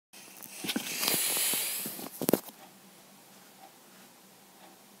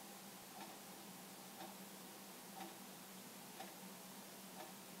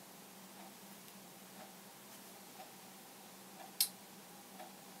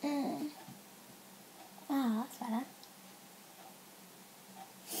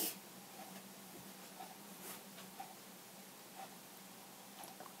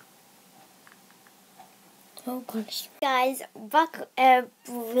Oh gosh. Guys,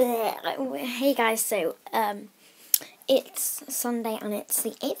 hey guys, so it's Sunday and it's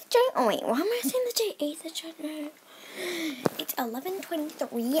the 8th of January. Oh wait, why am I saying the date? 8th of January. It's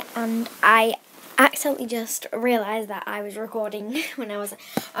 11:23 and I accidentally just realised that I was recording when I was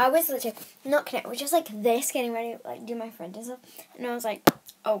literally not connected. It was just like this, getting ready to like do my friend and stuff. And I was like,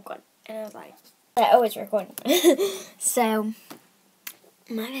 oh god. And I was like, I was recording. So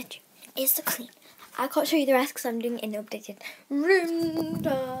my bedroom is so clean. I can't show you the rest because I'm doing an updated room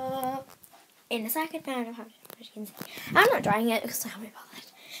tour in a second. I don't know how you can see. I'm not drying it because I can't be bothered.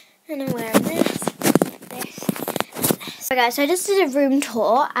 And I'm wearing this. So guys, so I just did a room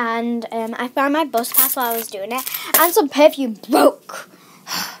tour and I found my bus pass while I was doing it and some perfume broke.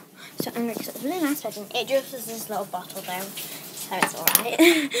 So I'm it's a really nice bedroom. It just was this little bottle though, so it's alright.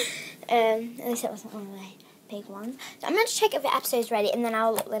 At least it wasn't one of the big ones. So I'm going to check if the episode's ready and then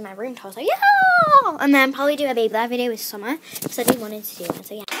I'll upload my room tour. So yeah! And then probably do a baby live video with Summer because I really wanted to do it.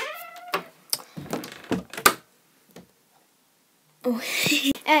 So yeah. Oh.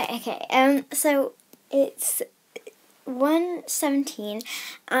 Okay. So it's 1:17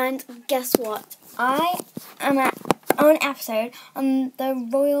 and guess what? I am on an episode on the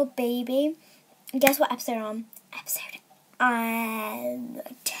Royal Baby. Guess what episode I'm on? Episode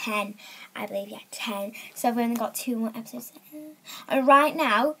 10, I believe, yeah, 10. So I've only got 2 more episodes. And right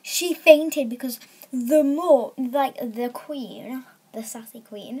now, she fainted because the queen, the sassy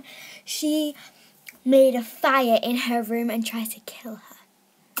queen, she made a fire in her room and tried to kill her.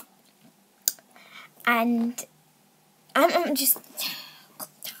 And I'm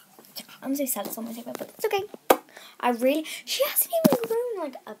so sad it's on my table, but it's okay. She hasn't even grown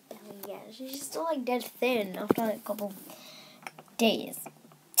like a belly yet. She's still like dead thin after like a couple days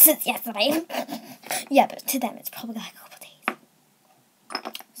since yesterday. Yeah, but to them it's probably like a couple days.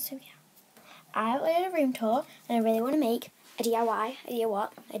 So yeah, I uploaded a room tour and I really want to make a DIY, a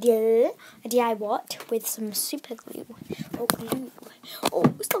DIY with some super glue or glue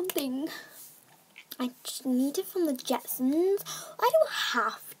or something. I just need it from the Jetsons. I don't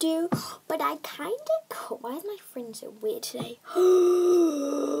have to, but I kind of could. Why is my friend so weird today?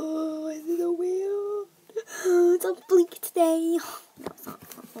 Is it so weird? It's on fleek today. No, it's not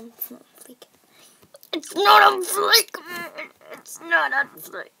on fleek. It's not on fleek. It's not on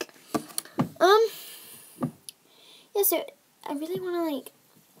fleek. Yeah, so I really want to like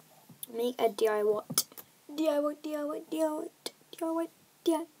make a DIY.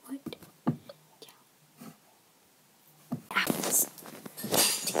 Apples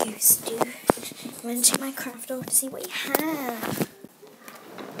to use to. I'm going to check my craft door to see what you have.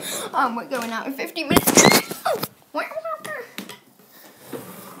 We're going out in 15 minutes.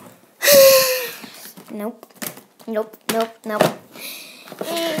 Nope.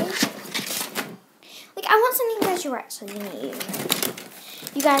 Like, I want something that you're actually going to use.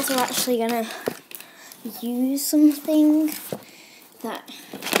 You guys are actually going to use something that...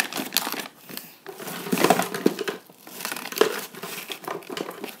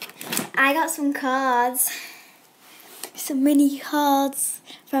 I got some cards. Some mini cards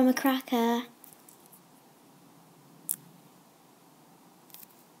from a cracker.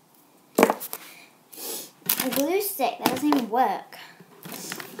 A glue stick that doesn't even work.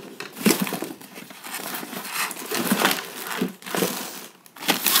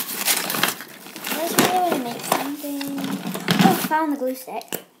 I just really want to make something. Oh, I found the glue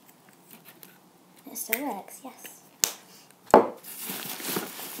stick. It still works, yes.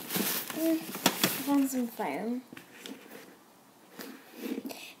 I found some foam.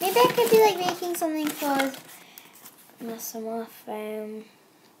 Maybe I could be like making something for some more foam.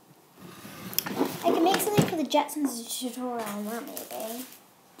 I could make something for the Jetsons tutorial on that maybe.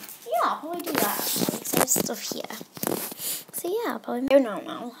 Yeah, I'll probably do that actually. So there's stuff here. So yeah, I'll probably no.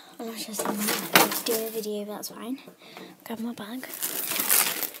 I'm not just going to do a video, but that's fine. Grab my bag.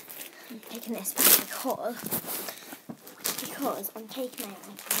 I'm taking this bag because I'm taking my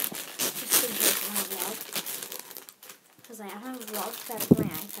iPad. Because I have a vlog, so I have my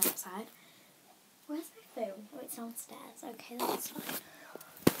iPad outside. Where's my phone? Oh, it's downstairs. Okay, that's fine.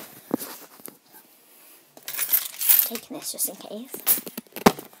 Taking this just in case.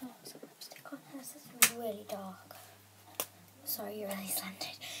 Oh, some lipstick on. This is really dark. Sorry, you're really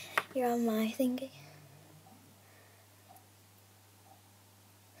slanted. You're on my thingy.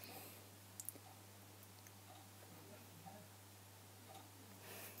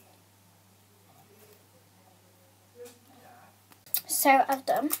 So I've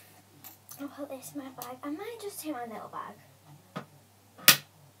done. I'll put this in my bag. I might just take my little bag.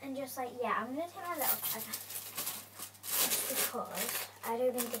 And just like, yeah, I'm going to take my little bag. Because I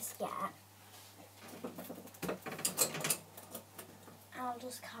don't think this yet. I'll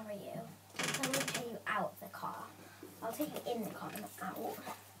just carry you. I'm going to take you out of the car. I'll take you in the car, not out.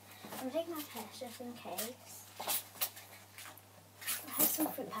 I'm taking my purse just in case. I have some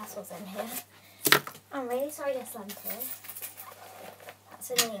fruit parcels in here. I'm really sorry to slant it. That's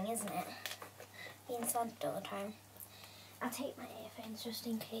annoying, isn't it? Being slanted all the time. I'll take my earphones just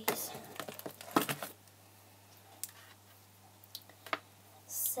in case.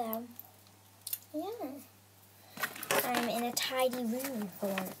 So, yeah. I'm in a tidy room for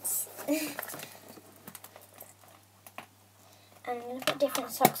once. I'm going to put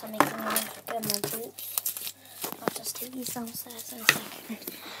different socks on me because I'm going to go in my boots. I'll just take these downstairs in a second.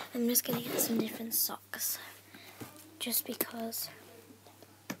 I'm just going to get some different socks. Just because.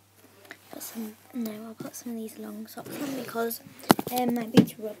 I'll put some of these long socks on because my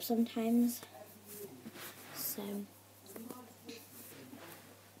boots rub sometimes. So,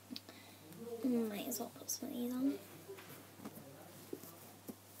 might as well put some of these on.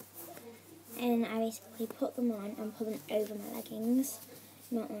 And I basically put them on and put them over my leggings,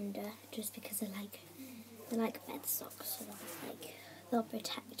 not under, just because they're like bed socks, so they'll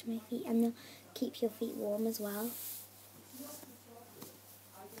protect my feet and they'll keep your feet warm as well.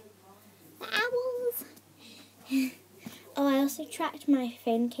 The owls! Oh, I also tracked my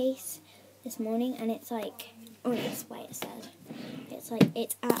phone case this morning, and it's like, oh, that's why it said. It's like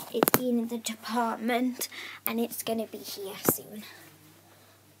it's been in the department, and it's gonna be here soon.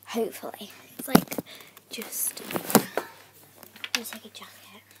 Hopefully. It's like just let me take a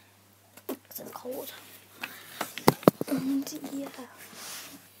jacket because it's cold. And yeah.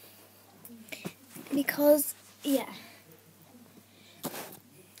 Because yeah. I'm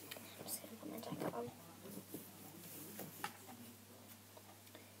just gonna put my jacket on.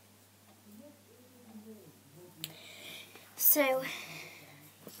 So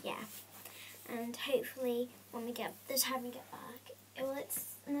yeah. And hopefully when we get the time we get back, well,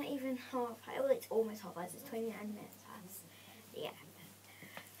 it's not even half. Well, it's almost half past. It's 29 minutes past. Yeah.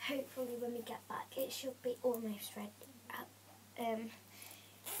 Hopefully, when we get back, it should be almost ready.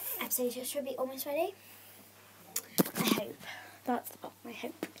 Episode should be almost ready. I hope. That's my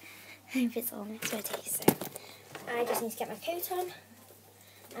hope. I hope it's almost ready. So I just need to get my coat on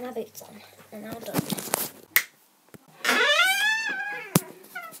and my boots on, and I'm done.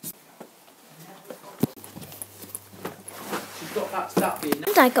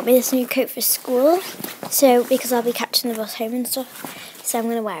 Dad got me this new coat for school, so because I'll be catching the bus home and stuff, so I'm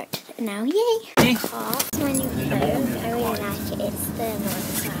going to wear it now. Yay! It's my new coat. I really like it. It's thermal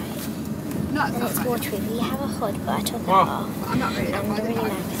inside, and it's waterproof. We have a hood, but I took it off, and I really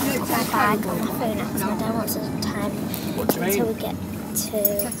like it. I've got my bag on my phone now because my dad wants us time until we get to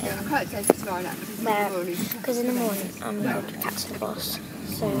because in the morning I'm going to catch the bus,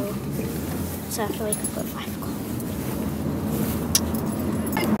 so I have to wake up at 5 o'clock.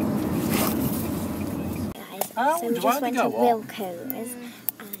 So we just went to Wilco's and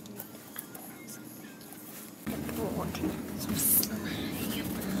I bought some slime.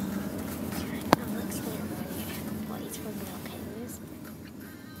 I'll explain what it's from Wilco's.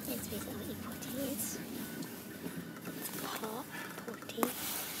 It's basically putties. It's pot, putty.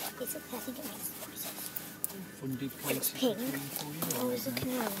 Basically, I think it makes noises. It's pink. I was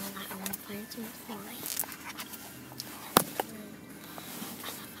looking around and I want to find something nice.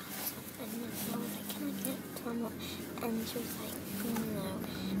 And she was like, no.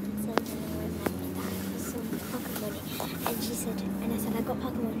 And so then I went back with that for some pocket money. And she said, and I said, I got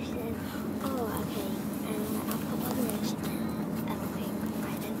pocket money. She said, oh, okay. And I went, I'll put pocket money. She said, okay,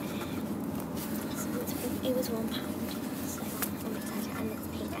 right then. So it was £1. So I'm excited. And it's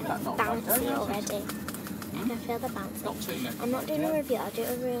pink and it's bouncy already. I can feel the bouncing. I'm not doing a review. I'll do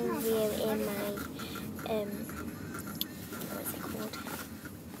a real review in my, what's it called?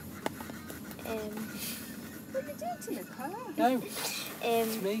 What are you doing to the car? No,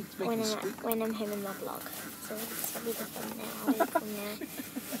 it's me. It's when I'm home in my vlog. So this will be the thumbnail. I'll do the thumbnail.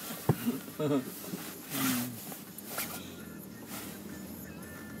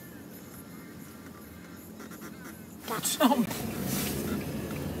 That's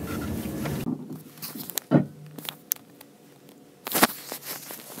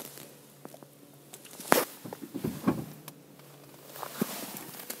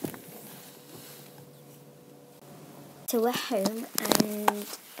So we're home, and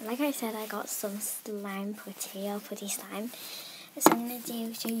like I said, I got some slime putty, or putty slime. So I'm going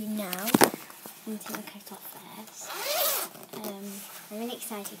to show you now. I'm going to take my coat off first. I'm really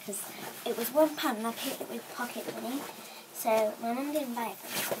excited because it was £1 and I paid it with pocket money. So my mum didn't buy it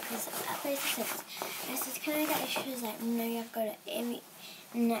for me because at first I said, can I get it? She was like, no, you've got it.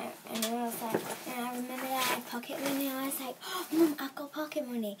 No. And I was like, and I remember that I had pocket money. I was like, oh, Mum, I've got pocket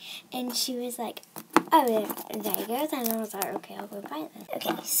money. And she was like, oh, yeah, there you go. Then I was like, okay, I'll go buy it then.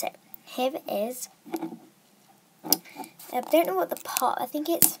 Okay, so here it is. I don't know what the pot, I think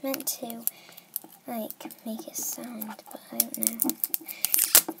it's meant to, like, make it sound, but I don't know.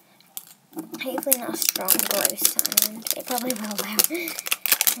 Hopefully not a strong, gross sound. It probably will though.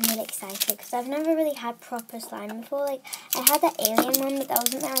 I'm really excited because I've never really had proper slime before. Like, I had that alien one, but there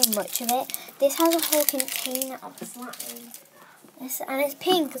wasn't very much of it. This has a whole container of slime. And it's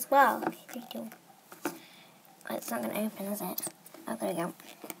pink as well. Okay, 3, 2. Oh, it's not going to open, is it? Oh, there we go.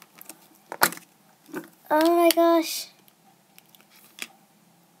 Oh my gosh.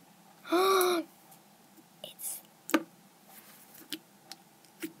 It's...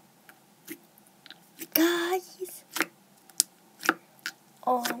 Guys.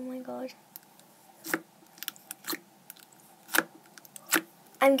 Oh my god.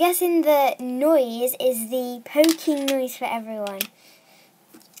 I'm guessing the noise is the poking noise for everyone.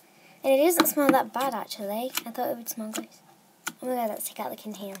 And it doesn't smell that bad actually. I thought it would smell gross. Oh my god, let's take out the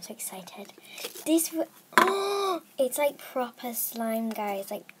container. I'm so excited. This, oh, it's like proper slime, guys.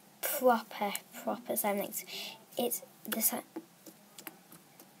 Like proper slime. Like, it's the slime.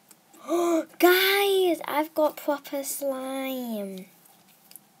 Oh, guys, I've got proper slime.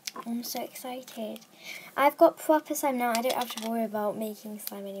 I'm so excited. I've got proper slime now. I don't have to worry about making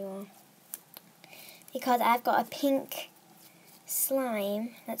slime anymore. Because I've got a pink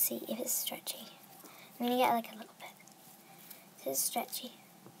slime. Let's see if it's stretchy. I'm going to get like a little bit. It's stretchy.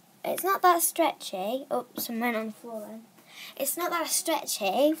 It's not that stretchy. Oh, some went on the floor then. It's not that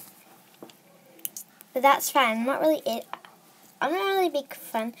stretchy. But that's fine. I'm not really a big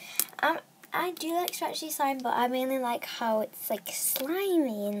fan. I do like stretchy slime, but I mainly like how it's like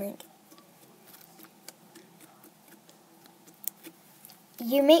slimy and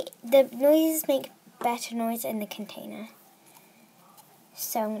like the noises make better noise in the container.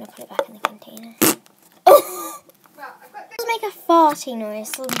 So I'm gonna put it back in the container. Oh! It does make a farty noise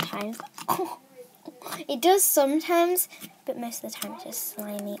sometimes. Oh. It does sometimes, but most of the time it's just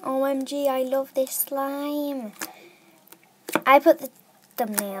slimy. OMG, I love this slime. I put the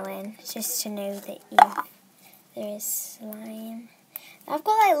thumbnail in just to know that there is slime. I've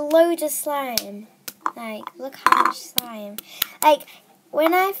got like loads of slime. Like, look how much slime. Like,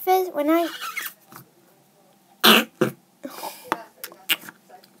 when I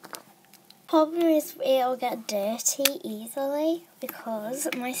problem is it'll get dirty easily because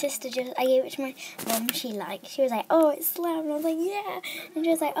my sister I gave it to my mum, she was like, oh, it's slime, and I was like, yeah, and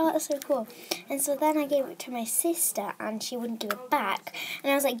she was like, oh, that's so cool. And so then I gave it to my sister and she wouldn't give it back,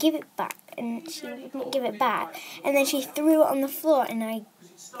 and I was like, give it back, and she wouldn't give it back, and then she threw it on the floor and I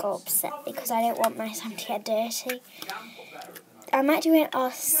got upset because I don't want my slime to get dirty. I might do an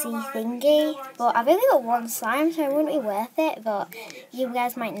RC thingy, but I've only got one slime, so it wouldn't be worth it, but you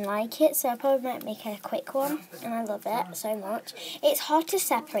guys mightn't like it, so I probably might make a quick one, and I love it so much. It's hard to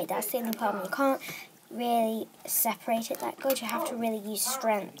separate, that's the only problem. You can't really separate it that good, you have to really use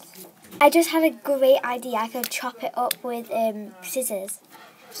strength. I just had a great idea. I could chop it up with scissors.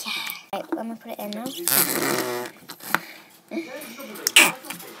 Yeah. Right, let me put it in now.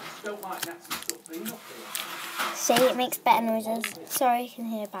 See, it makes better noises. Sorry, you can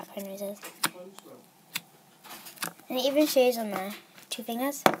hear background noises. And it even shows on there. 2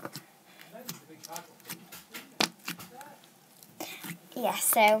 fingers. Yeah,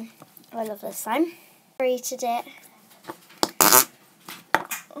 so I love this slime. Rated it.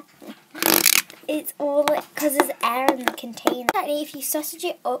 It's all because there's air in the container. If you sausage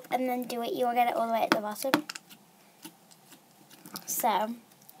it up and then do it, you'll get it all the way at the bottom. So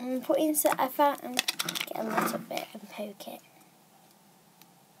I'm putting some effort and get a little bit and poke it.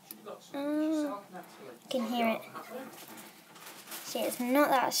 You can hear it. See, it's not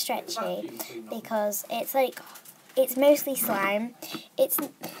that stretchy because it's mostly slime.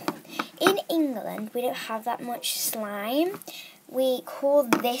 In England, we don't have that much slime. We call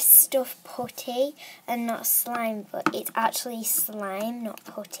this stuff putty and not slime, but it's actually slime, not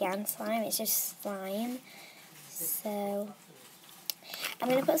putty and slime. It's just slime. So I'm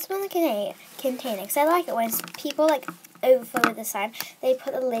going to put some in the container because I like it when people like overflow with the slime. They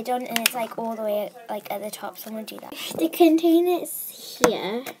put the lid on and it's like all the way like at the top, so I'm going to do that. The container is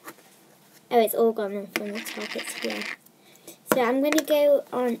here. Oh, it's all gone from the top, it's here. So I'm going to go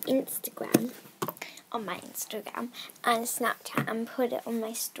on Instagram, and Snapchat and put it on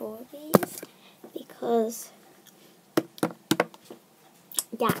my stories because,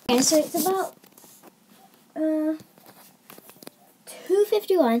 yeah. And so it's about,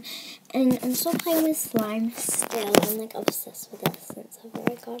 2:51 and I'm still playing with slime still. I'm like obsessed with it since I've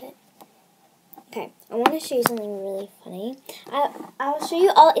already got it. Okay, I want to show you something really funny. I'll show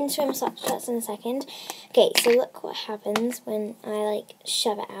you all Instagram Snapchats in a second. Okay, so look what happens when I like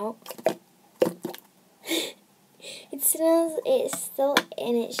shove it out. It's still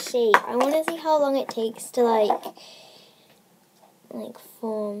in its shape. I want to see how long it takes to like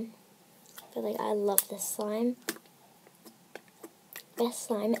form. I feel like I love this slime. Best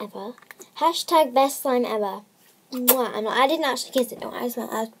slime ever. Hashtag best slime ever. Mwah. I didn't actually kiss it. No, I just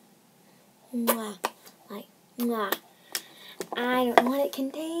went mwah. Like mwah. I don't know what it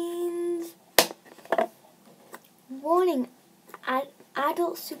contains. Warning.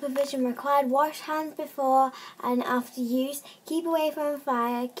 Adult supervision required. Wash hands before and after use. Keep away from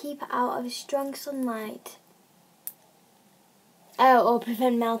fire. Keep out of strong sunlight. Oh, or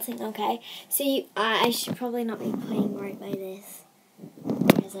prevent melting. Okay. So I should probably not be playing right by this.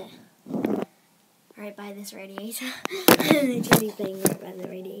 Where is it? Right by this radiator. I'm literally playing right by the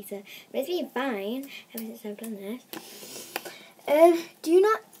radiator. But it's been fine ever since I've done this. Do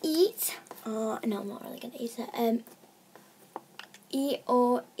not eat. Oh, no, I'm not really going to eat it. Eat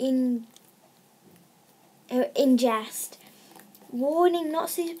or ingest. Warning, not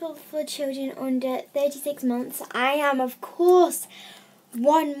suitable for children under 36 months. I am, of course,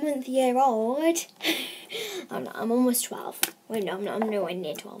 1 month year old. I'm almost 12. Wait, no, I'm nowhere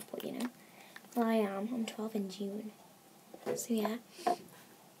near 12, but you know. Well, I am. I'm 12 in June. So, yeah.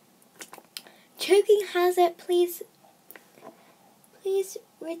 Choking hazard, please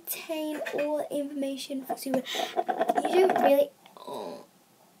retain all information.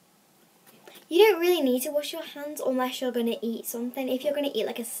 You don't really need to wash your hands unless you're going to eat something. If you're going to eat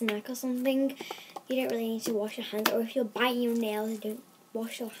like a snack or something, you don't really need to wash your hands. Or if you're biting your nails, don't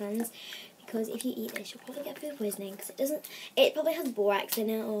wash your hands. Because if you eat this, you'll probably get food poisoning. Because it probably has borax in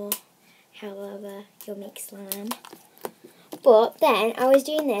it or however you'll make slime. But then I was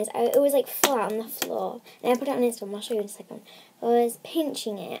doing this. It was like flat on the floor. And I put it on Instagram. I'll show you in a second. I was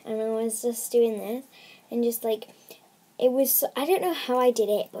pinching it and I was just doing this. And just like... It was, I don't know how I did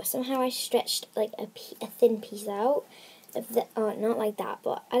it, but somehow I stretched like a thin piece out of the, not like that,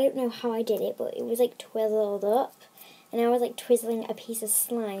 but I don't know how I did it, but it was like twizzled up, and I was like twizzling a piece of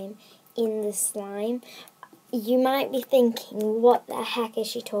slime in the slime. You might be thinking, what the heck is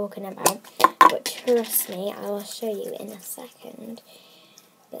she talking about? But trust me, I will show you in a second.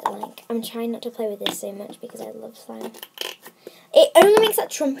 But like, I'm trying not to play with this so much because I love slime. It only makes that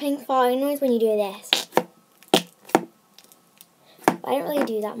trumping fart noise when you do this. I don't really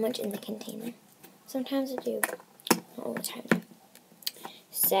do that much in the container. Sometimes I do, not all the time though.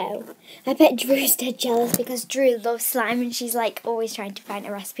 So, I bet Drew's dead jealous because Drew loves slime and she's like always trying to find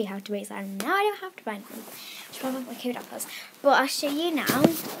a recipe how to make slime. Now I don't have to find one. She's probably my code apples. But I'll show you now.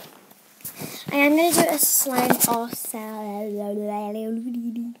 I am going to do a slime ourselves.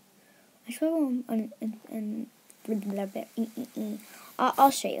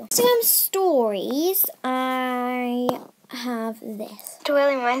 I'll show you. Instagram stories, I have this.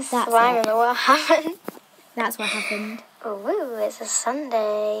 Twirling my slime and what happened? That's what happened. Oh, it's a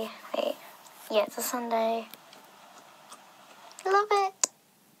Sunday. Wait. Yeah, it's a Sunday. Love it.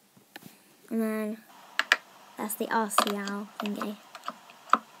 And then that's the RCL thingy.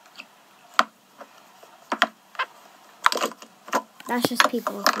 That's just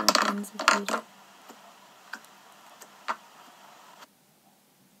people with their hands of food.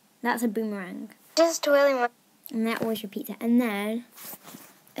 That's a boomerang. Just twirling my... And that always repeats it. And then,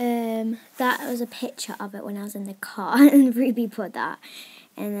 that was a picture of it when I was in the car. And Ruby put that.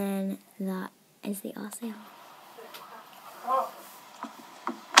 And then that is the RCL.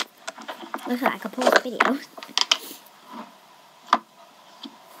 Look at that, I could pause the video.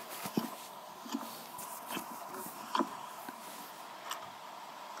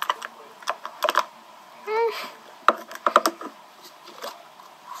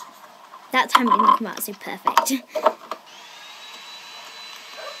 That time didn't come out so perfect.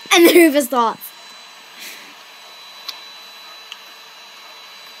 And the Hoover's thoughts.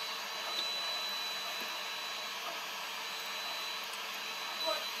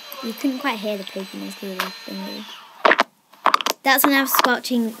 You couldn't quite hear the pokiness through the thingy. That's when I was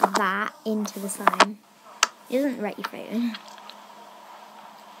squelching that into the slime. It doesn't wreck your throat.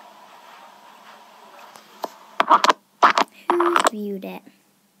 Who viewed it?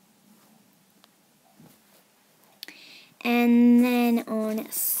 And then on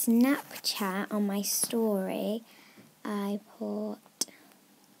Snapchat, on my story, I put...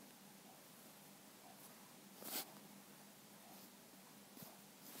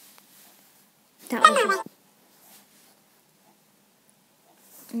 That was just...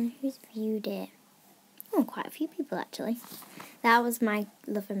 Who's viewed it? Oh, quite a few people actually. That was my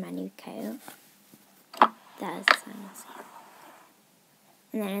loving my new coat. That is the sign I'll see.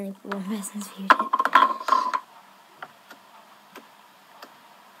 And then only one person's viewed it.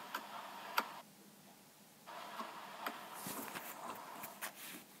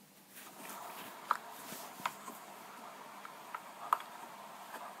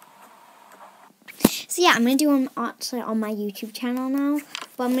 So yeah, I'm going to do one actually on my YouTube channel now.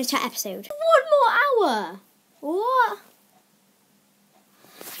 But I'm going to chat episode. 1 more hour! What?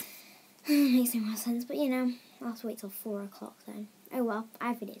 Makes no more sense, but you know, I'll have to wait till 4 o'clock then. Oh well, I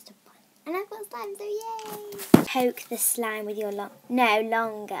have videos to plan. And I've got slime, so yay! Poke the slime with your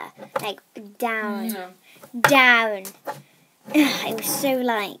longer. Like, down. No. Down. It was so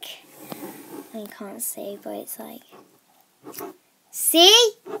like, I can't see, but it's like,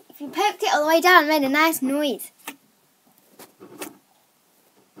 see? If you poked it all the way down, it made a nice noise.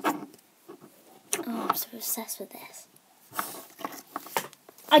 Oh, I'm so obsessed with this.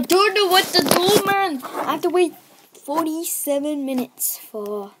 I don't know what to do, man. I have to wait 47 minutes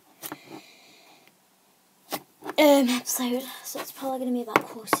for episode, so it's probably going to be about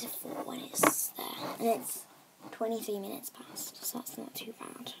 3:45 when it's there, and it's 23 minutes past, so that's not too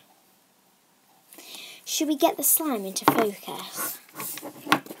bad. Should we get the slime into focus?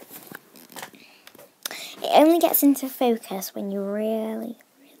 It only gets into focus when you really want it.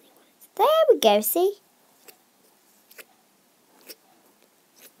 There we go, see?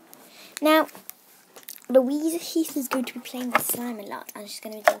 Now, Louise Heath is going to be playing with slime a lot, and she's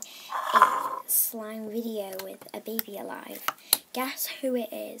going to be doing a slime video with a baby alive. Guess who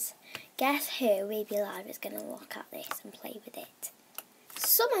it is? Guess who baby alive is going to look at this and play with it?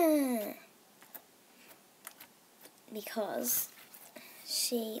 Summer! Because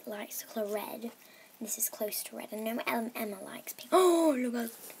she likes the colour red. This is close to red. I know Emma likes pink. Oh, look how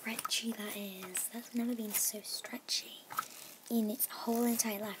stretchy that is. That's never been so stretchy in its whole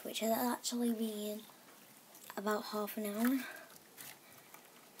entire life, which has actually been about half an hour.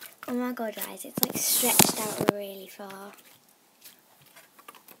 Oh my god, guys, it's like stretched out really far.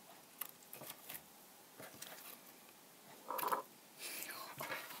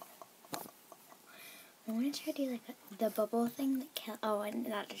 I want to try to do like the bubble thing that killed. Oh, and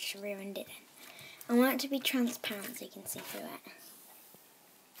that just ruined it then. I want it to be transparent so you can see through it.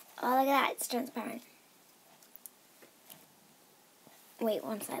 Oh, look at that, it's transparent. Wait,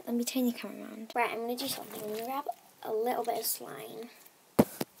 one sec, let me turn the camera around. Right, I'm going to do something. I'm going to grab a little bit of slime.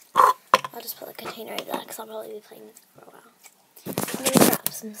 I'll just put the container over there because I'll probably be playing with it for a while. I'm going to grab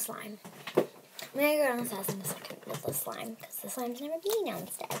some slime. I'm going to go downstairs in a second with the slime because the slime's never been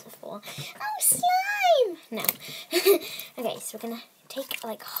downstairs before. Oh, slime! No. Okay, so we're going to take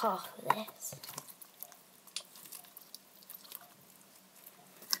like half of this.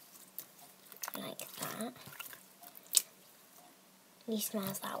 Like that. He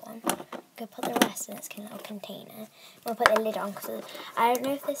smells that one. I'm going to put the rest in its little container. We'll put the lid on because I don't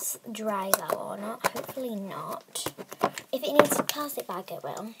know if this dries out or not. Hopefully not. If it needs a plastic bag, it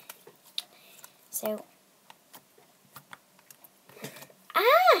will. So,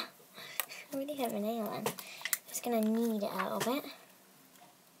 I really hurt my nail then. I'm just going to knead it a little bit.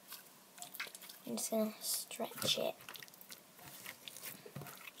 I'm just going to stretch it.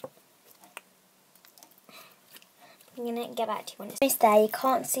 I'm going to get back to you when it's almost there. You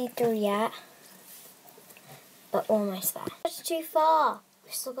can't see through yet, but almost there. It's too far.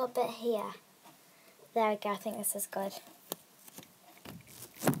 We've still got a bit here. There we go. I think this is good.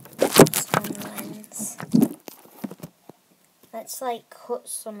 It's on the lens. Let's like cut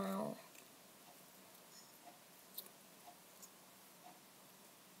some out.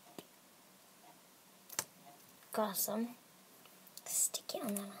 Got some. Stick it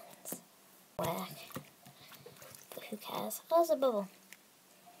on the lens. Work. But who cares? Oh, there's a bubble.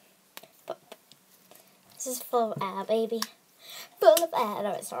 But this is full of air, baby. Full of air.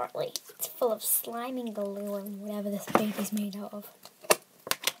 No, it's not really. It's full of slime and glue and whatever this baby's made out of.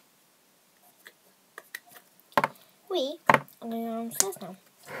 I'm going to go downstairs now.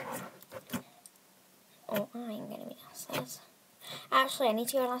 Oh, I ain't going to be downstairs. Actually, I need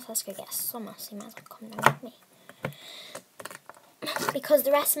to go downstairs to go get Summer, so you might as well come down with me. Because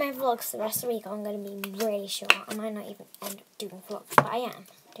the rest of my vlogs, the rest of the week, I'm going to be really short. I might not even end up doing vlogs, but I am.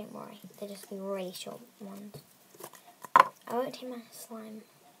 Don't worry. They'll just be really short ones. I won't take my slime.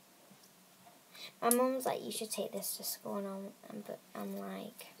 My mum was like, you should take this to school, and I'm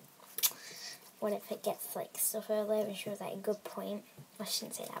like, what if it gets like stuff over there? And she was like, a good point. Well, she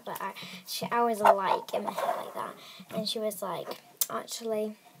didn't say that, but I was like in my head like that. And she was like,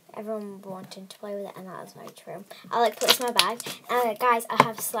 actually, everyone wanted to play with it, and that is very true. I like put it in my bag, and I'm like, guys, I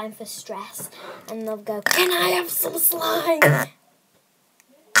have slime for stress, and they'll go, can I have some slime?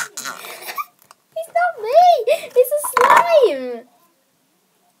 It's not me, it's a slime.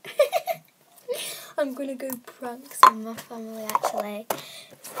 I'm gonna go prank some of my family actually.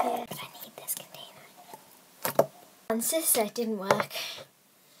 Yeah. But I need this container. And sister didn't work.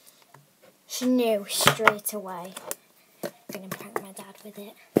 She knew straight away. I'm gonna prank my dad with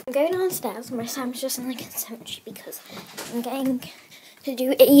it. I'm going downstairs. My Sam's just in the conservatory because I'm getting to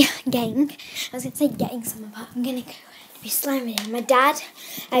do a gang. I was gonna say getting someone, but I'm gonna go to be slimy. My dad,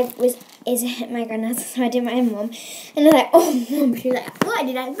 is at my grandma's, so I did my mum, and I was like, oh mum. She was like, what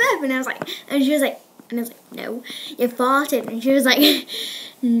did I burp? And I was like, and she was like, and I was like, no, you farted. And she was like,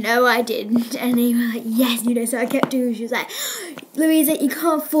 no, I didn't. And they were like, yes, you know. So I kept doing. She was like, Louisa, you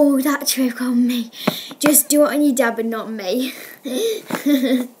can't forward that trick on me. Just do it on your dad, but not me.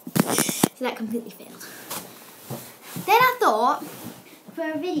 So that completely failed. Then I thought,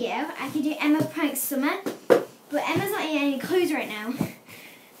 for a video, I could do Emma pranks Summer, but Emma's not in any clothes right now.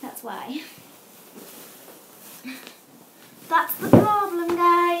 That's why. That's the problem,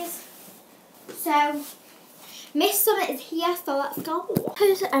 guys. So, Miss Summer is here, so let's go.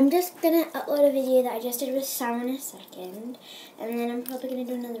 I'm just going to upload a video that I just did with Sam in a second. And then I'm probably going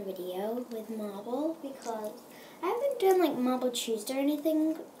to do another video with Marble, because I haven't done like Marble Tuesday or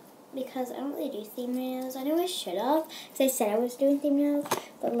anything, because I don't really do theme videos. I know I should have, because I said I was doing theme videos,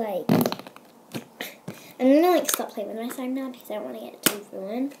 but like, I'm going to like stop playing with my slime now, because I don't want to get it too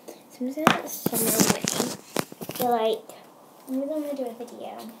ruined. So I'm just going to let Summer away. So like, I'm going to do a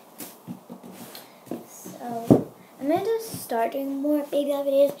video. So, I'm going to just start doing more baby doll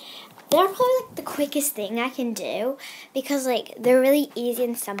videos. They're probably like the quickest thing I can do, because like they're really easy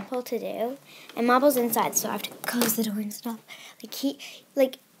and simple to do. And Marble's inside, so I have to close the door and stuff.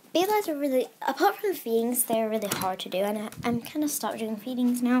 Like baby dolls are really, apart from feedings, they're really hard to do. And I'm kind of stopped doing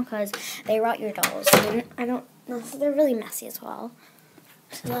feedings now because they rot your dolls. And I don't know, so they're really messy as well.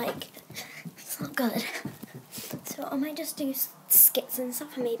 So like, it's not good. So I might just do skits and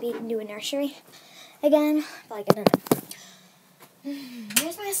stuff, and maybe do a nursery again, but like I don't know.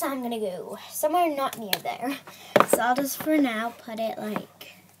 Where's my slime gonna go? Somewhere not near there. So I'll just for now put it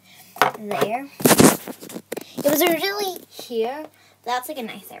like there. It was originally here. That's like a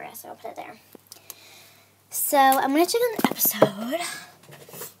nice area, so I'll put it there. So I'm gonna check on the episode.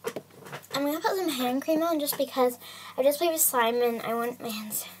 I'm gonna put some hand cream on just because I just played with slime and I want my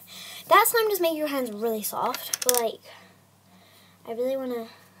hands. That slime just makes your hands really soft, but like I really wanna.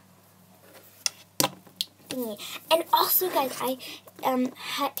 And also, guys, I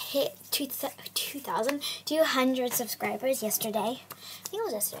hit 2,200 subscribers yesterday. I think it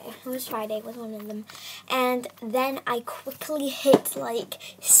was yesterday. It was Friday with one of them. And then I quickly hit like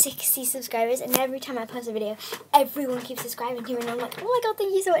 60 subscribers. And every time I post a video, everyone keeps subscribing to me. And I'm like, oh my god,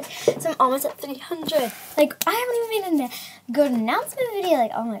 thank you so much. So I'm almost at 300. Like, I haven't even made a good announcement video.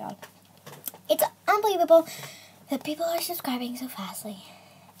 Like, oh my god. It's unbelievable that people are subscribing so fastly.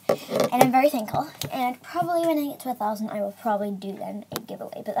 And I'm very thankful. And probably when I get to 1,000, I will probably do then a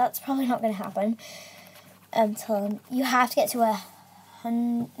giveaway. But that's probably not going to happen until you have to get to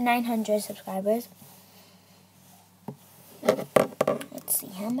 900 subscribers. Let's see,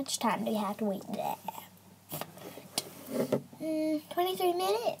 how much time do we have to wait there? 23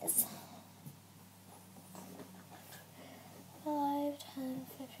 minutes. 5, 10,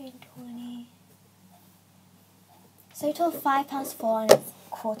 15, 20. So till 5 past 4 and it's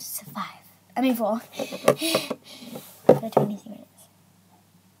 4:45. I mean 4. For 23 minutes.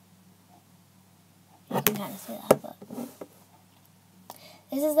 You can kind of see that, but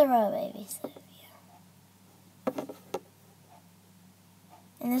this is the row baby Sylvia.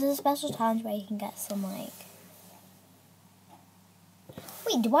 And this is a special challenge where you can get some like.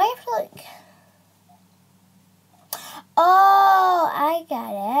 Wait, do I have to like? Oh, I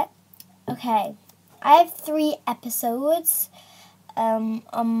got it. Okay. I have 3 episodes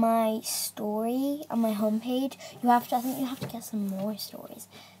on my story, on my homepage. I think you have to get some more stories.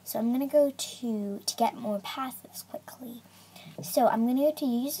 So I'm going to go to get more past this quickly. So I'm going to go to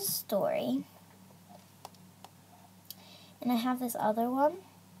use a story. And I have this other one.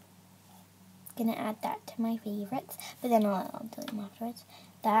 I'm going to add that to my favorites. But then I'll delete them afterwards.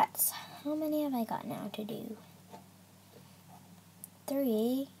 That's, how many have I got now to do?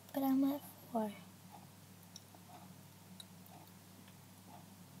 3, but I'm at 4.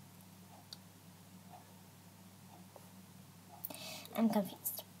 I'm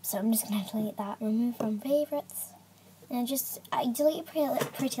confused. So I'm just going to delete that, remove from favorites. And I delete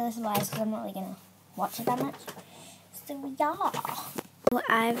Pretty Little Lies because I'm not really going to watch it that much. So yeah.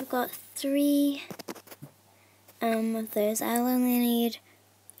 I've got 3 of those. I'll only need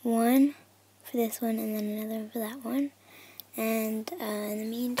 1 for this one and then another one for that one. And in the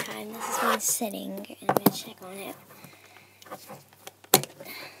meantime, this is me sitting, and I'm going to check on it.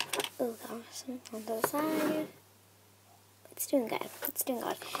 Oh gosh, some on the side. It's doing good. It's doing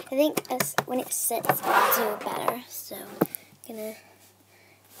good. I think when it sits, it'll do better. So I'm gonna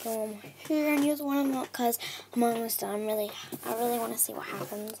go on here and use one of them because I'm almost done. I really want to see what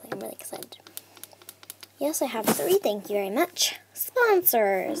happens. Like, I'm really excited. Yes, I have 3. Thank you very much.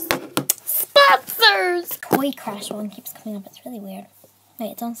 Sponsors. Sponsors. Toy Crash one keeps coming up. It's really weird.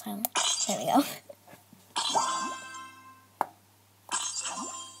 Wait, it's on silent. There we go.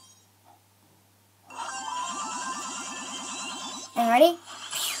 And ready?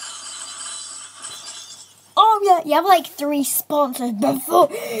 Oh yeah, you have like 3 sponsors before.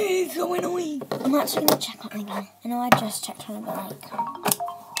 It's so annoying. I'm actually gonna check on it again. I know I just checked on it, but like.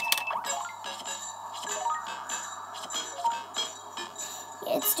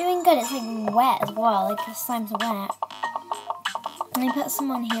 Yeah, it's doing good. It's like wet as well. Like the slime's wet. And I put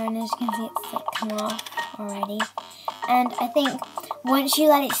some on here, and as you can see, it's like come off already. And I think once you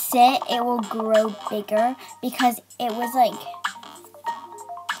let it sit, it will grow bigger because it was like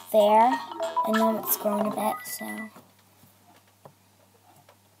there, and now it's grown a bit, so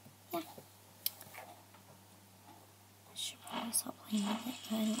yeah. I should probably stop playing with it,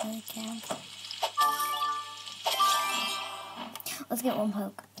 but I don't really care. Let's get one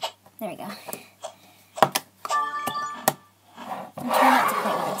poke. There we go. I'm trying not to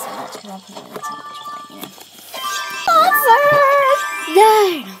play with it so much because I'll play with it so much, but you know. Sponsor! No!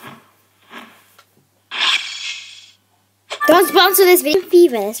 Don't sponsor this video.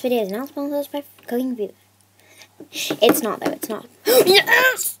 Fever. This video is not sponsored by Cooking Fever. It's not though. It's not.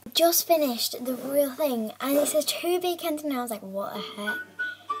 Yes! Just finished the real thing, and it says to be continued. I was like, what the heck?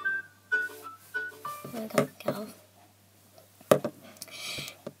 Oh my god, get off.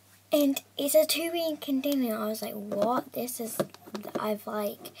 And it says to be continued. I was like, what? This is. I've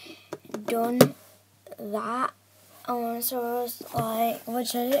like done that. So I was like, what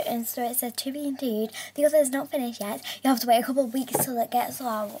should I do? And so it says to be continued. The author is not finished yet. You have to wait a couple of weeks till it gets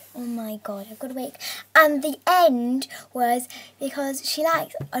out. Oh my god, I've got to wait. And the end was because she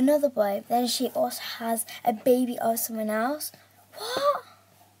likes another boy, but then she also has a baby of someone else. What?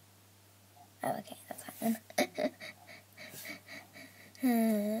 Oh, okay, that's fine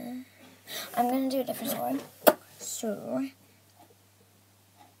then. I'm going to do a different story. So,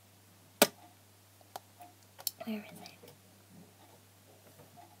 where is it?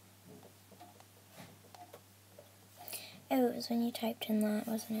 Oh, it was when you typed in that,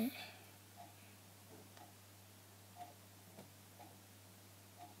 wasn't it?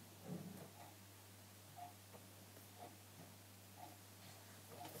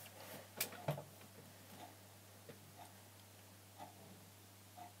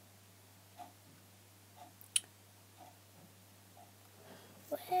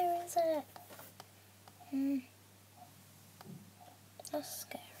 Where is it? That's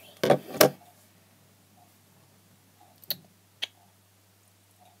scary.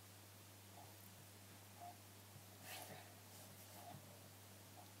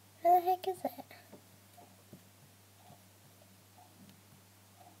 Where the heck is it?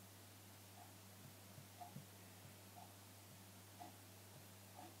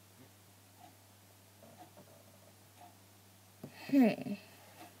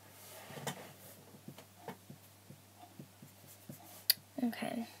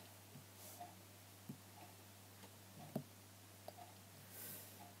 Okay.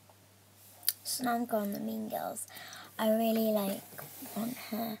 So now I'm going the Mean Girls. I really want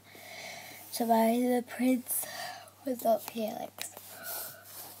her to buy the prince was up here like so.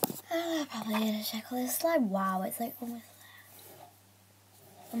 I'm probably gonna check all this slime. Wow, it's like almost there.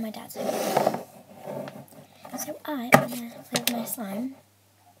 Oh, my dad's doing it. So I'm gonna play with my slime.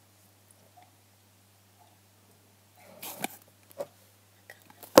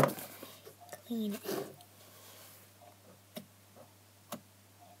 Clean it.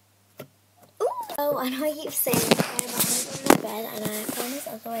 Ooh. Oh, I know I keep saying I'm on my bed, and I found this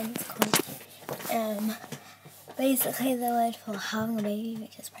other one. It's called basically the word for having a baby,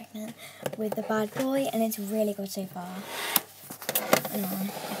 which is pregnant with the bad boy, and it's really good so far. And on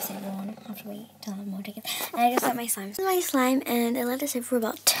episode 1, I have to wait till I have more tickets. And I just got my slime. This is my slime, and I let it sit for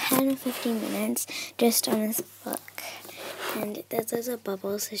about 10 or 15 minutes just on this book. And there's loads of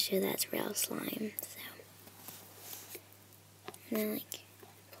bubbles to show that it's real slime. So, and then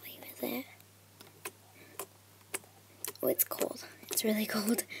play with it. Oh, it's cold. It's really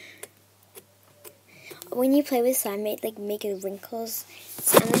cold. when you play with slime, it like makes wrinkles.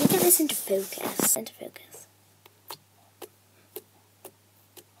 So I'm gonna get this into focus.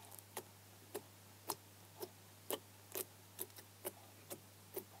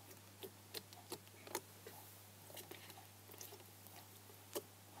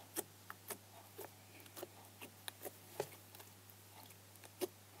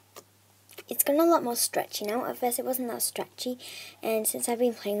 It's gotten a lot more stretchy now. At first it wasn't that stretchy, and since I've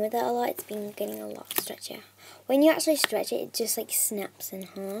been playing with it a lot, it's been getting a lot stretchier. When you actually stretch it, it just like snaps in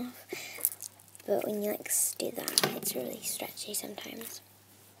half. But when you like do that, it's really stretchy sometimes.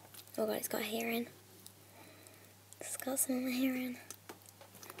 Oh god, it's got hair in. It's got some of my hair in.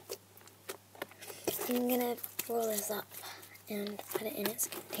 I'm gonna roll this up and put it in its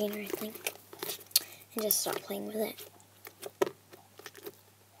container, I think, and just stop playing with it.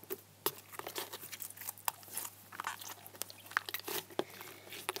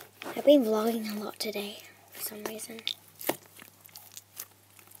 I've been vlogging a lot today for some reason.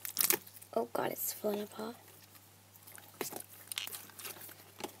 Oh god, it's falling apart.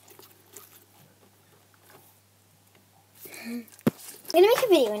 I'm going to make a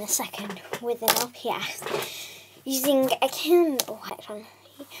video in a second with an LPS using a candle,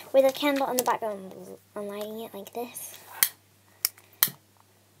 with a candle on the background and lighting it like this.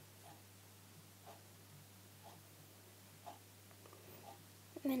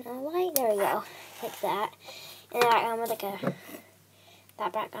 And a light, there we go, like that. And the background with like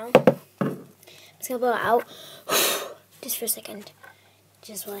that background. I'm just going to blow it out just for a second,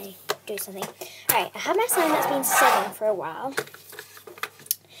 just while I do something. Alright, I have my slime that's been setting for a while. I'm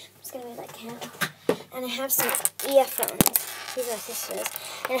just going to move that candle. And I have some earphones. These are my sisters.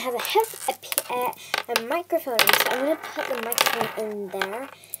 And I have a microphone. So I'm going to put the microphone in there.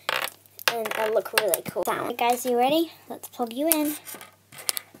 And it'll look really cool. Sound. Guys, you ready? Let's plug you in.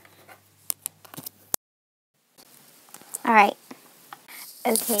 Alright.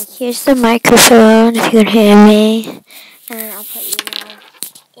 Okay, here's the microphone if you can hear me. And I'll put you now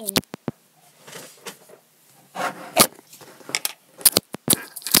in.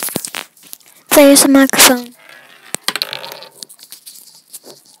 There's the microphone.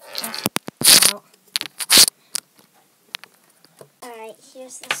 Alright,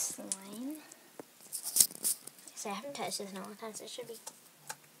 here's the slime. So I haven't touched this in a long time, so it should be...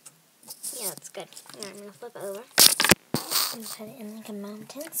 Yeah, that's good. Alright, I'm going to flip it over. And put it in like a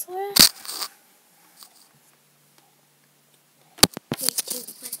mountain sort of. 3, 2,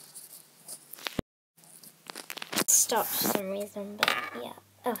 1. It stopped for some reason, but yeah.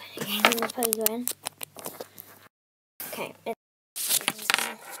 Oh, okay, I'm going to put you in. Okay.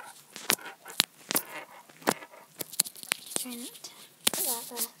 Try not to put that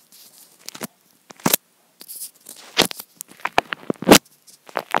there.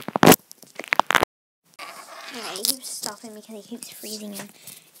 Alright, it keeps stopping because it keeps freezing in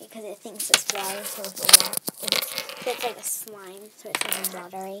because it thinks it's water, so it's like a slime, so it's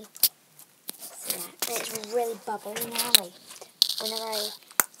like watery. So yeah, and it's really bubbly now. Like whenever I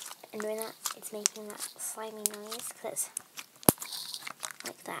am doing that, it's making that slimy noise because it's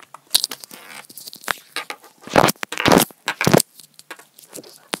like that.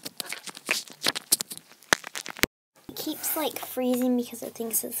 It keeps like freezing because it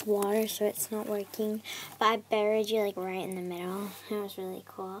thinks it's water, so it's not working. But I buried you like right in the middle. It was really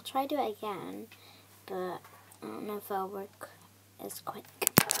cool. I'll try to do it again, but I don't know if it'll work as quick.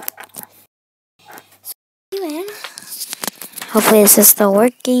 So you in. Hopefully this is still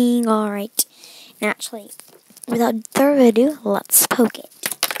working. Alright. And actually, without further ado, let's poke it.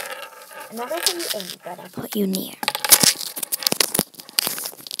 I'm not going to put you in, but I'll put you near.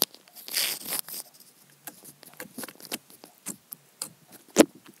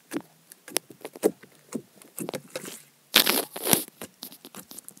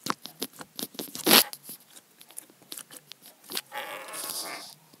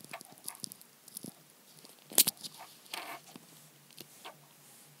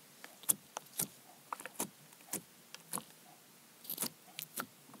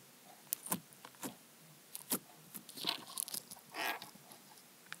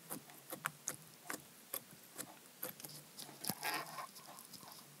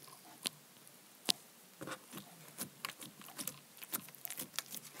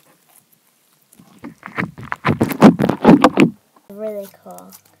 Really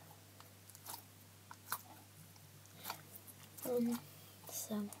cool.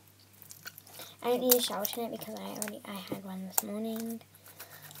 So I don't need a shower tonight because I had one this morning.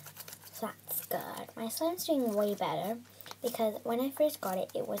 So that's good. My slime's doing way better because when I first got it,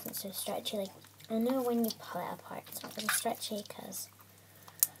 it wasn't so stretchy. Like I know when you pull it apart, it's not really stretchy because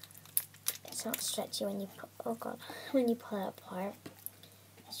it's it's not stretchy when you when you pull it apart,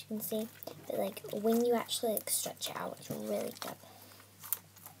 as you can see. But like when you actually like stretch it out, it's really good.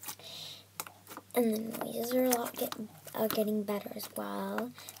 And the noises are getting better as well,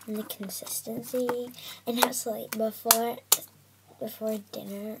 and the consistency. And actually, before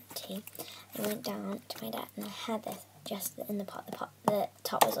dinner tea, I went down to my dad and I had this just in the pot. The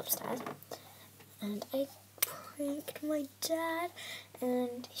top was upstairs, and I pranked my dad,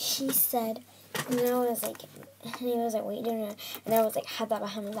 and he said, and I was like, and he was like, what are you doing? And I was like, had that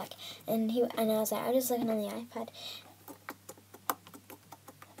behind my back, and I was like, I was just looking on the iPad.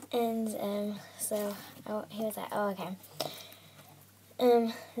 And so he was like, oh, okay.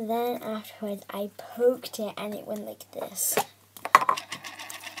 Then afterwards I poked it and it went like this.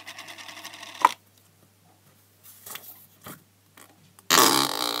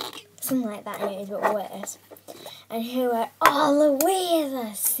 Something like that anyways, but worse. And he went, oh,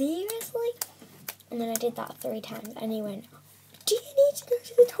 Louisa, seriously? And then I did that 3 times and he went, do you need to go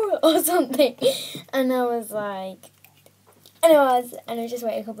to the toilet or something? And I was like, and I just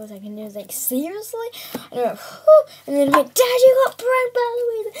waited a couple of seconds and he was like, seriously? And I went, whew. And then he went, Dad, you got pranked by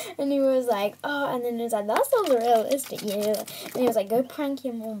Louisa. And he was like, oh, and then he was like, that sounds realistic, yeah. And he was like, go prank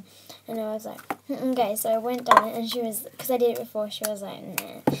your mum. And I was like, okay, so I went down and she was, because I did it before, she was like,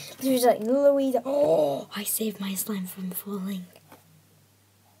 nah. She was like, Louisa, oh, I saved my slime from falling.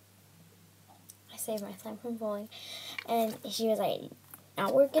 I saved my slime from falling. And she was like,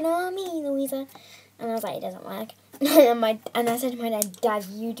 not working on me, Louisa. And I was like, it doesn't work. And I said to my dad, Dad,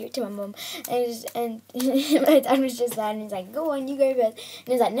 you do it to my mum. And my dad was just there and he's like, go on, you go first. And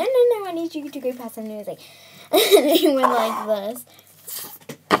he was like, no, I need you to go past. And he was like, and he went like this.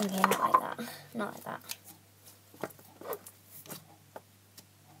 Okay, not like that. Not like that.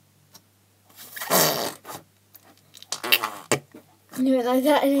 And he went like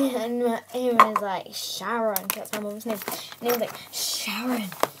that, and he was like, Sharon, that's my mum's name. And he was like, Sharon.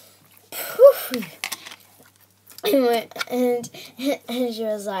 Poof. And she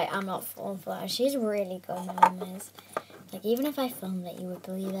was like, I'm not falling for that. She's really good, my mum is. Like, even if I filmed it, you would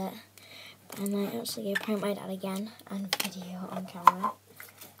believe it. And I actually go prank my dad again and video on camera.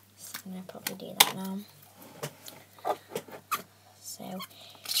 So I'm going to probably do that now. So,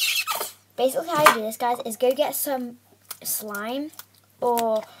 basically how I do this, guys, is go get some slime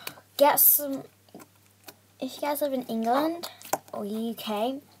or get some, if you guys live in England or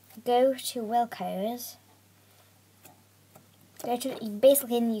UK, go to Wilko's.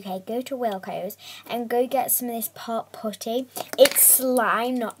 Basically in the UK, go to Wilko's and go get some of this pot putty. It's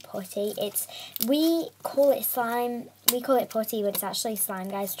slime, not putty. We call it slime, we call it putty, but it's actually slime,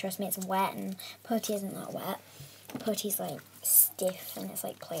 guys. Trust me, it's wet, and putty isn't that wet. Putty's like stiff and it's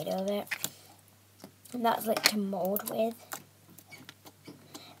like Play-Doh of it. And that's like to mould with.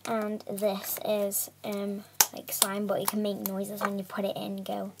 And this is like slime, but you can make noises when you put it in.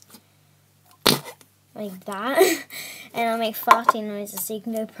 Go like that. And I'll make farting noises so you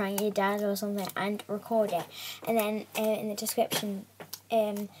can go prank your dad or something and record it. And then in the description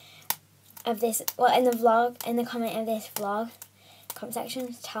of this, well, in the vlog, in the comment of this vlog, comment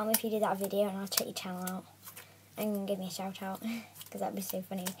section, tell me if you did that video and I'll check your channel out and give me a shout out, because that'd be so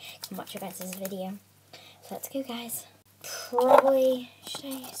funny. Come watch your guys' video. So let's go, guys. Probably, should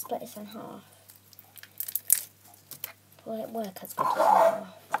I split this in half? Will it work as good as in half?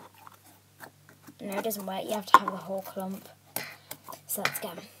 No, it doesn't work. You have to have the whole clump. So let's go.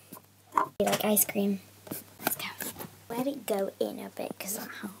 You like ice cream? Let's go. Let it go in a bit because that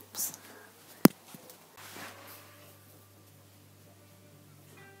helps.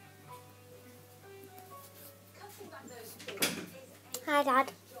 Hi,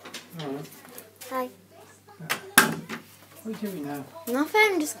 Dad. Alright. Hi. What are you doing now? Nothing.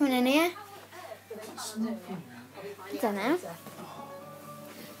 I'm just coming in here. I don't know.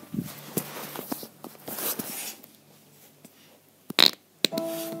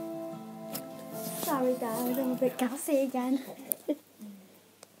 Sorry, Dad, I'm a bit gassy again.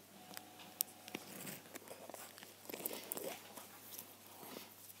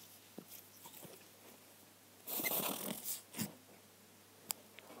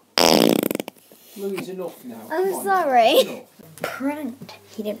 Louis, enough now. I'm sorry. Pranked.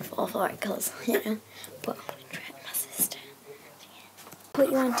 He didn't fall for it because, you know, but I'm going to try my sister.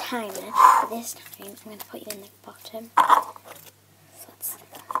 Put you on timer. This time, I'm going to put you in the bottom. So let's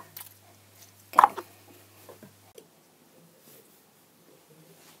go.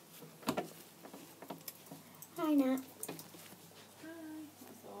 Hi, Nat. Hi.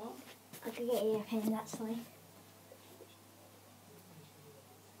 I could get you a pen, actually.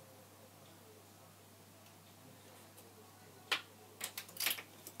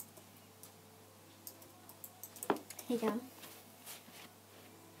 Here you go.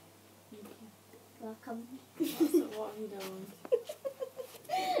 Welcome. What have you done?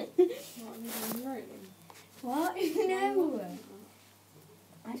 What have you done? What? No.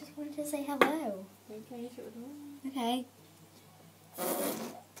 I just wanted to say hello. Okay, shut the door. Okay.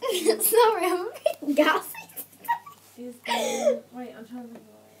 Sorry, I'm a bit gassy. Wait, I'm trying to think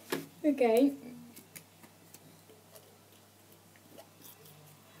of it. Okay.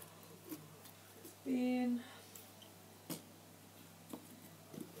 Being...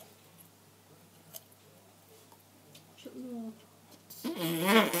 Shut the door.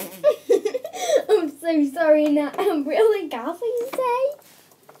 I'm so sorry, Nat. I'm really gassy today.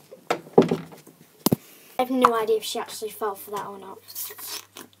 I have no idea if she actually fell for that or not.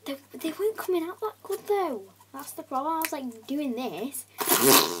 They weren't coming out that good though. That's the problem. I was like doing this.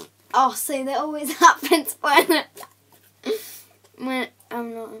 Oh, so that always happens when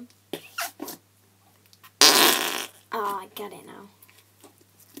I'm not. Oh, I get it now.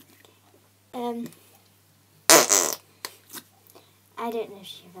 I don't know if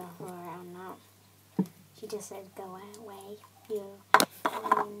she fell for it or not. She just said, "Go away, you're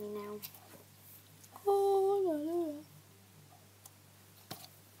annoying me now."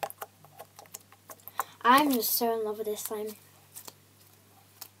 I'm just so in love with this slime.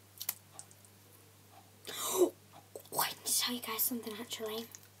 Oh, I need to tell you guys something actually.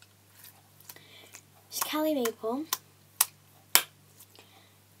 It's Kelly Maple.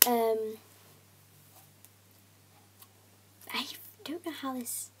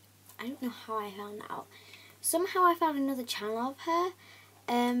 I don't know how I found that out. Somehow I found another channel of her.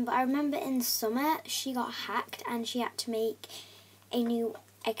 But I remember in the summer she got hacked and she had to make a new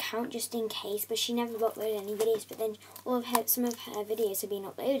account just in case, but she never uploaded any videos. But then some of her videos have been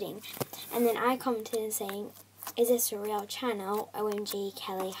uploading, and then I commented and saying, "Is this a real channel? OMG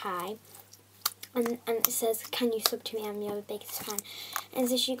Kelly, hi." And it says, "Can you sub to me? I'm your biggest fan." And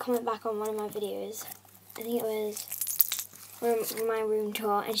so she commented back on one of my videos. I think it was my room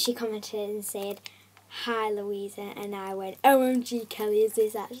tour, and she commented and said, "Hi Louisa," and I went, "OMG Kelly, is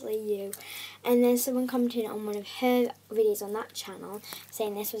this actually you?" And then someone commented on one of her videos on that channel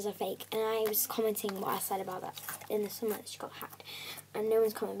saying this was a fake, and I was commenting what I said about that in the summer that she got hacked, and no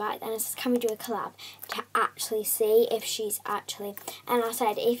one's coming back. And I said, "Can we do a collab to actually see if she's actually," and I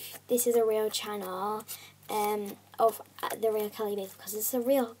said, "If this is a real channel of the real Kelly Baker, because it's a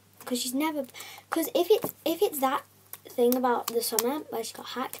real, because she's never, because if it's that thing about the summer where she got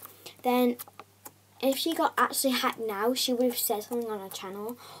hacked, then if she got actually hacked now, she would have said something on her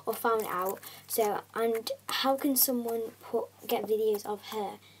channel or found out. So, and how can someone get videos of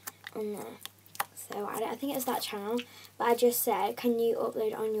her on there?" So I think it's that channel, but I just said, "Can you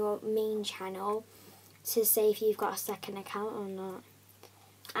upload on your main channel to say if you've got a second account or not?"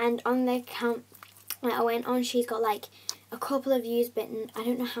 And on the account that I went on, she's got like a couple of views, but I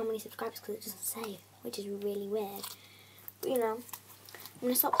don't know how many subscribers because it doesn't say, which is really weird. But you know, I'm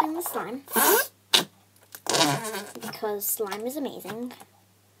going to stop playing with slime because slime is amazing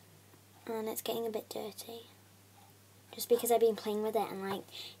and it's getting a bit dirty. Just because I've been playing with it and like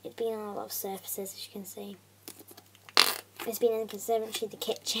it's been on a lot of surfaces, as you can see. It's been in the conservatory, the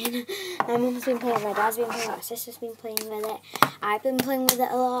kitchen. My mum's been playing with it, my dad's been playing with it, my sister's been playing with it. I've been playing with it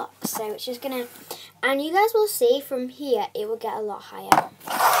a lot, so it's just gonna, and you guys will see from here it will get a lot higher.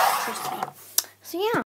 Trust me. So yeah.